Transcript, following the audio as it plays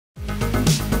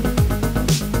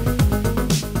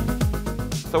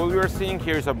So what we are seeing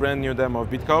here is a brand new demo of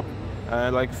BitCop.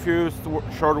 Like few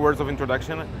short words of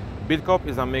introduction. BitCop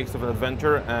is a mix of an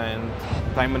adventure and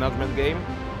time management game.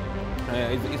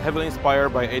 It's heavily inspired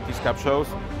by 80s cop shows.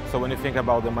 So when you think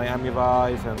about the Miami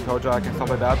Vice and Kojak and stuff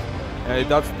like that,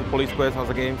 that's the Police Quest as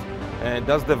a game.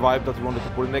 That's the vibe that we wanted to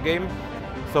put in the game.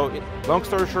 So long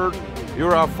story short,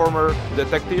 you're a former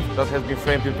detective that has been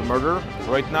framed into murder.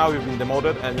 Right now you've been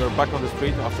demoted and you're back on the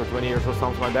street after 20 years or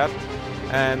something like that.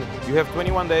 And you have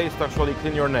 21 days to actually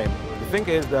clean your name. The thing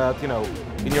is that,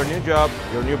 in your new job,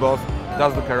 your new boss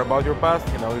doesn't care about your past.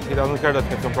 He doesn't care that you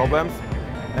have some problems.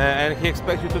 And he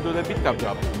expects you to do the BitCop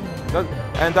job.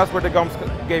 And that's where the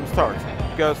game starts.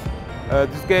 Because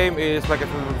this game is, like I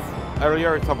said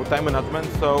earlier, it's about time management.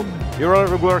 So you're a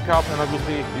regular cop, and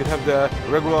obviously you have the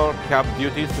regular cop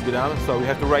duties to be done. So you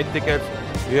have to write tickets,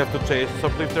 you have to chase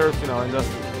shoplifters, and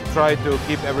just try to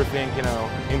keep everything,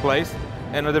 in place.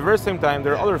 And at the very same time,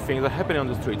 there are other things that happen on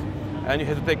the street, and you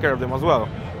have to take care of them as well.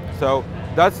 So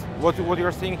that's what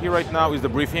you're seeing here right now is the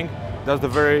briefing. That's the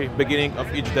very beginning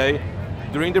of each day.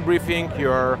 During the briefing,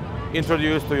 you're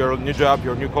introduced to your new job,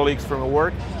 your new colleagues from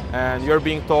work, and you're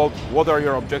being told what are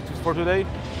your objectives for today,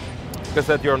 because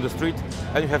that you're on the street,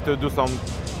 and you have to do some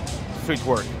street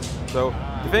work. So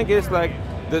the thing is, like,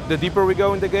 the deeper we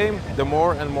go in the game, the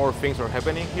more and more things are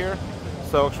happening here.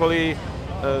 So actually,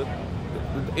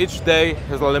 each day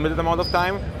has a limited amount of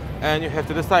time, and you have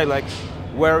to decide like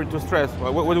where to stress,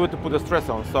 what do you want to put the stress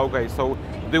on. So so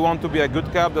do you want to be a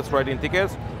good cop that's writing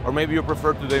tickets, or maybe you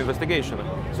prefer to do investigation?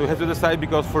 So you have to decide,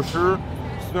 because for sure,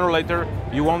 sooner or later,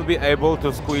 you won't be able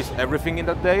to squeeze everything in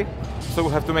that day. So you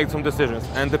have to make some decisions,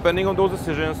 and depending on those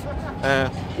decisions,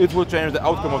 it will change the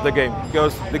outcome of the game,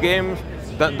 because the game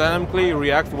dynamically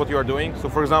reacts to what you are doing. So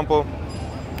for example,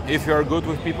 if you are good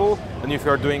with people and if you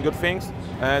are doing good things,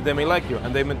 they may like you,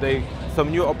 and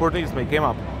some new opportunities may come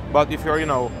up. But if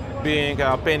you're, being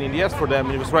a pain in the ass for them,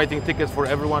 and you're just writing tickets for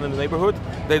everyone in the neighborhood,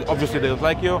 they don't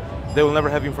like you. They will never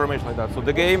have information like that. So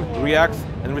the game reacts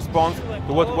and responds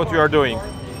to what you are doing.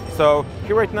 So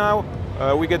here right now,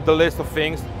 we get the list of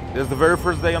things. It's the very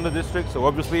first day on the district, so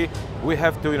obviously we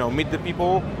have to, meet the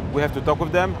people. We have to talk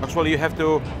with them. Actually, you have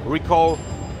to recall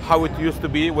how it used to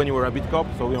be when you were a beat cop.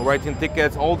 So writing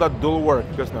tickets, all that dual work.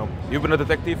 Because you've been a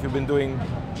detective, you've been doing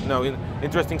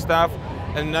interesting stuff,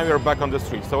 and now you're back on the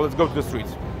street. So let's go to the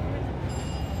streets.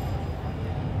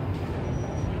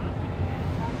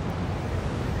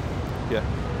 Yeah.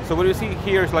 So what you see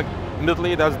here is like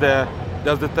immediately that's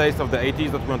the taste of the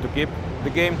 80s that we want to keep. The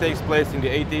game takes place in the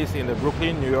 80s in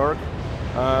Brooklyn, New York.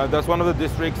 That's one of the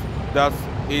districts that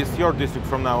is your district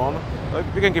from now on.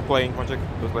 You can keep playing. One check,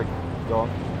 just like go on.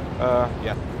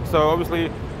 Yeah. So obviously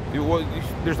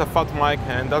there's a fat Mike,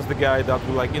 and that's the guy that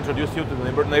will like introduce you to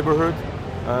the neighborhood.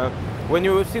 When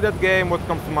you see that game, what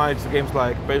comes to mind is games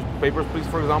like Papers, Please,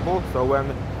 for example.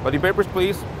 But in Papers,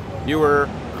 Please, you were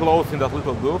close in that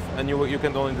little booth, and you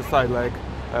can only decide like,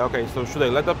 okay, so should I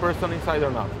let that person inside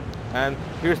or not? And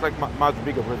here's like much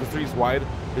bigger, because the street is wide.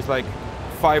 It's like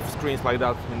 5 screens like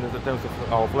that in terms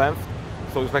of length.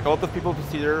 So it's like a lot of people to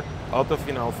see there, a lot of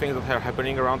things that are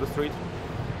happening around the street,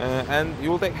 and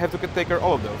you will have to take care of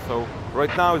all of those. So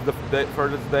right now is the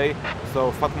furthest day.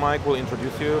 So Fat Mike will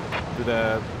introduce you to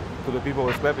the people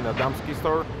who slept in a Damski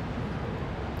store.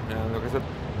 And like I said,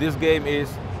 this game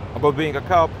is about being a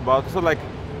cop, but it's not like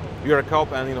you're a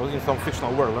cop and in some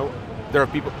fictional world. No? There are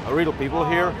people, real people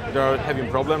here. They're having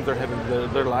problems. They're having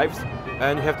their lives,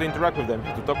 and you have to interact with them. You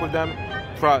have to talk with them.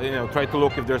 Try to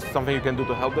look if there's something you can do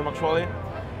to help them actually,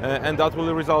 and that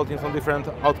will result in some different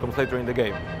outcomes later in the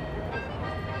game.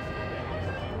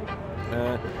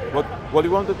 What we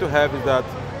wanted to have is that,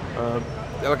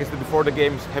 like I said before, the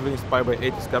game is heavily inspired by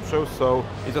 80s cop shows. So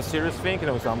it's a serious thing.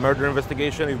 It's a murder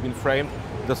investigation. You've been framed.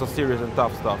 That's a serious and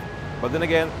tough stuff. But then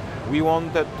again, we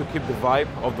wanted to keep the vibe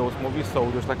of those movies, so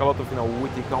there's like a lot of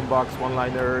witty comebacks,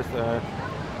 one-liners,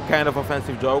 kind of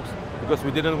offensive jokes, because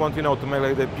we didn't want to make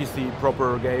like the PC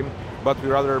proper game, but we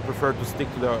rather prefer to stick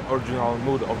to the original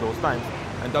mood of those times,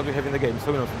 and that we have in the game.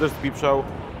 So so there's Peep Show,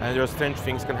 and there are strange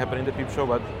things can happen in the Peep Show,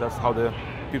 but that's how the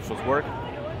Peep Shows work.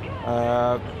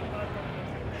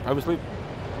 Obviously,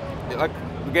 like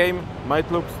the game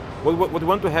might look. What we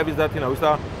want to have is that it's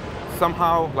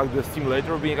somehow like the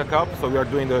simulator of being a cop, so we are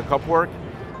doing the cop work,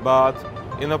 but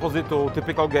in opposite to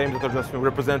typical games that are just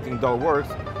representing dull works,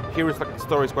 here is like the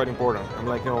story is quite important. And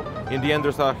like in the end,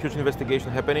 there's a huge investigation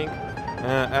happening,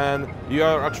 and you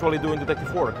are actually doing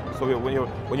detective work. So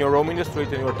when you're roaming the street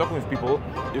and you're talking with people,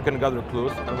 you can gather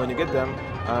clues, and when you get them,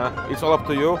 it's all up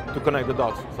to you to connect the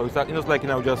dots. So it's like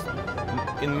just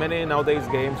in many nowadays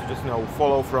games, you just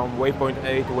follow from waypoint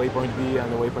A to waypoint B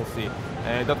and the waypoint C.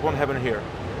 That won't happen here.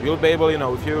 You'll be able,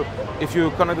 if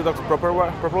you connect the dots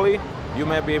properly, you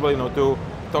may be able, to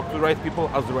talk to the right people,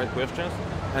 ask the right questions,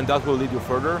 and that will lead you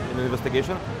further in the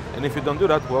investigation. And if you don't do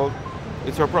that, well,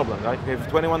 it's your problem, right? You have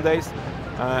 21 days,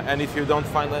 and if you don't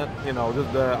find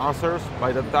the answers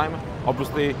by that time,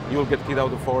 obviously you'll get kicked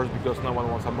out of the force because no one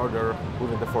wants a murderer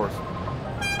within the force.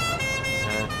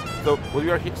 So what we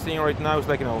are seeing right now is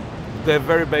the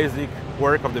very basic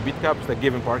work of the BitCup, is like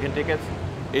giving parking tickets.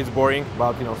 It's boring,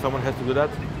 but someone has to do that.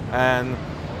 And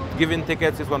giving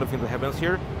tickets is one of the things that happens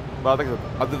here. But like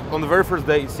I said, on the very first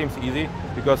day, it seems easy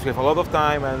because you have a lot of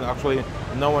time and actually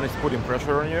no one is putting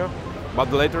pressure on you.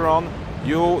 But later on,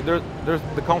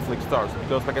 the conflict starts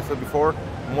because, like I said before,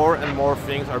 more and more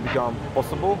things are become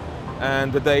possible,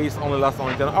 and the days only last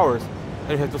 10 hours,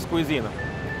 and you have to squeeze in.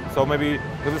 So maybe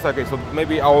so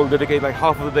maybe I will dedicate like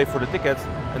half of the day for the tickets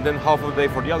and then half of the day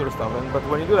for the other stuff. But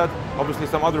when you do that, obviously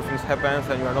some other things happen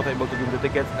and you are not able to give the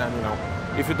tickets. And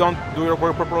if you don't do your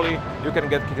work properly, you can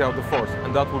get kicked out of the force,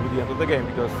 and that will be the end of the game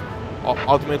because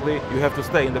ultimately you have to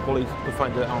stay in the police to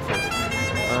find the answers.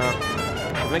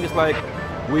 I think it's like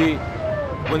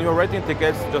when you're writing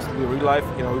tickets, just in real life,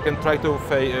 you can try to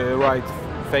write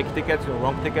fake tickets,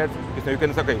 wrong tickets. You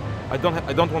can say, okay, I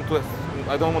don't want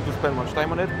to spend much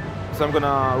time on it, so I'm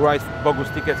gonna write bogus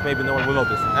tickets. Maybe no one will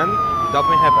notice, and that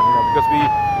may happen, because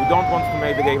we don't want to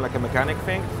make the game like a mechanic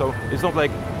thing. So it's not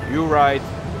like you write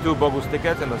 2 bogus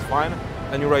tickets and that's fine,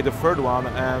 and you write the third one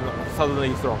and suddenly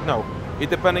it's wrong. No, it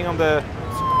depending on the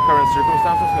current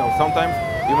circumstances. Sometimes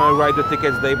you might write the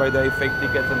tickets day by day, fake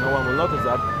tickets, and no one will notice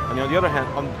that. And on the other hand,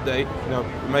 on the day,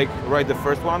 write the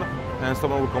first one, and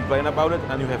someone will complain about it,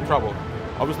 and you have trouble.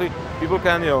 Obviously, people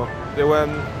can,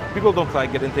 when people don't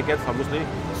like getting tickets, obviously,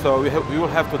 so you will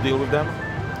have to deal with them.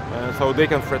 So they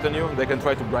can threaten you, they can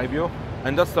try to bribe you,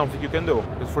 and that's something you can do.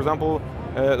 Because, for example,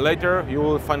 later you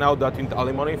will find out that you need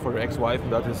alimony for your ex-wife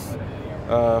that is,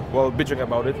 bitching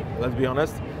about it, let's be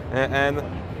honest. And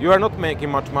you are not making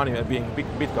much money at being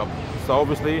BitCup. So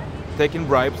obviously, taking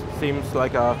bribes seems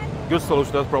like a good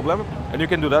solution to that problem, and you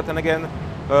can do that. And again,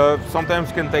 sometimes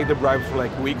you can take the bribes for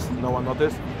like weeks, no one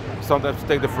notices. Sometimes you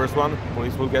take the first one,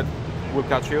 police will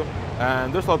catch you,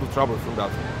 and there's a lot of trouble from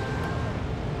that.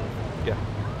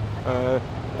 Yeah.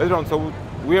 Later on, so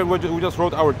we just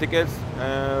wrote our tickets.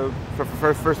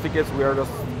 For first tickets, we are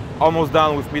just almost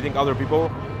done with meeting other people,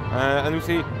 and you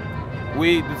see,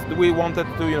 we wanted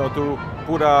to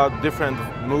put a different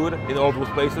mood in all those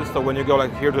places. So when you go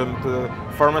like here to the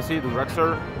pharmacy, the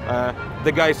drugstore,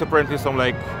 the guy is apparently some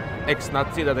like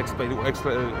ex-Nazi that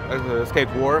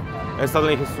escaped war, and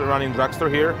suddenly he's running drugstore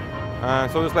here.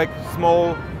 So there's like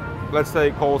small, let's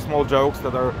say, small jokes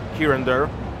that are here and there.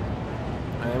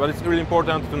 But it's really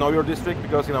important to know your district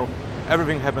because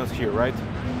everything happens here, right?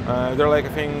 There are like, I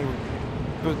think,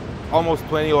 almost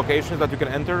 20 locations that you can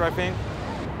enter, I think.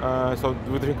 So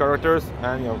with different characters,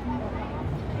 and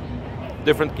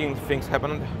different things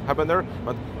happen there.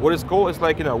 But what is cool is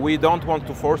like we don't want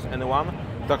to force anyone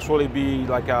to actually be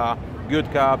like a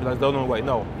good cop, like the only way.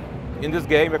 No, in this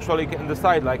game you actually can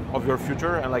decide like of your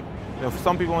future, and like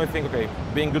some people only think, okay,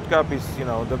 being good cop is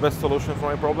the best solution for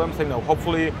my problems. And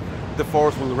hopefully the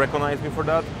force will recognize me for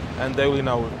that, and they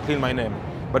will clean my name.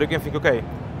 But you can think, okay,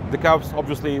 the cops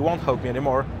obviously won't help me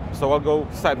anymore, so I'll go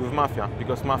side with Mafia,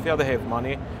 because Mafia, they have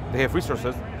money, they have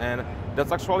resources, and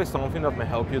that's actually something that may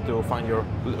help you to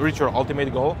reach your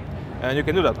ultimate goal. And you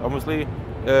can do that. Obviously,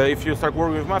 if you start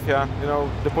working with Mafia,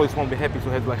 the police won't be happy to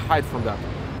have to hide from that.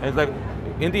 And it's like,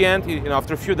 in the end,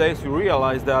 after a few days, you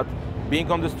realize that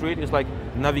being on the street is like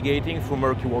navigating through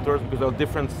murky waters, because there are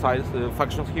different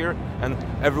factions here, and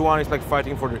everyone is like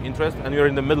fighting for their interest, and you're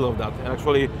in the middle of that. And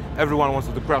actually, everyone wants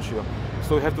to crush you.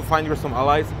 So you have to find some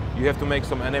allies, you have to make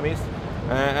some enemies,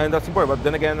 and that's important. But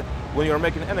then again, when you're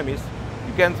making enemies,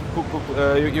 you can't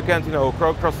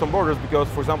cross some borders, because,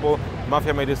 for example,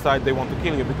 Mafia may decide they want to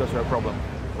kill you because you're a problem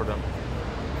for them.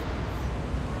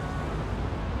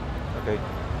 Okay,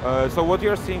 so what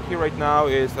you're seeing here right now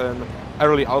is an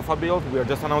early alpha build. We are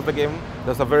just announced the game.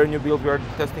 There's a very new build we are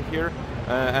testing here,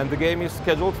 and the game is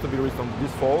scheduled to be released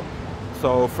this fall.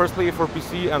 So firstly for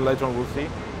PC, and later on we'll see.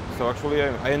 So actually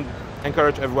I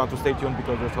encourage everyone to stay tuned,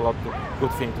 because there's a lot of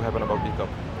good things to happen about BitCup.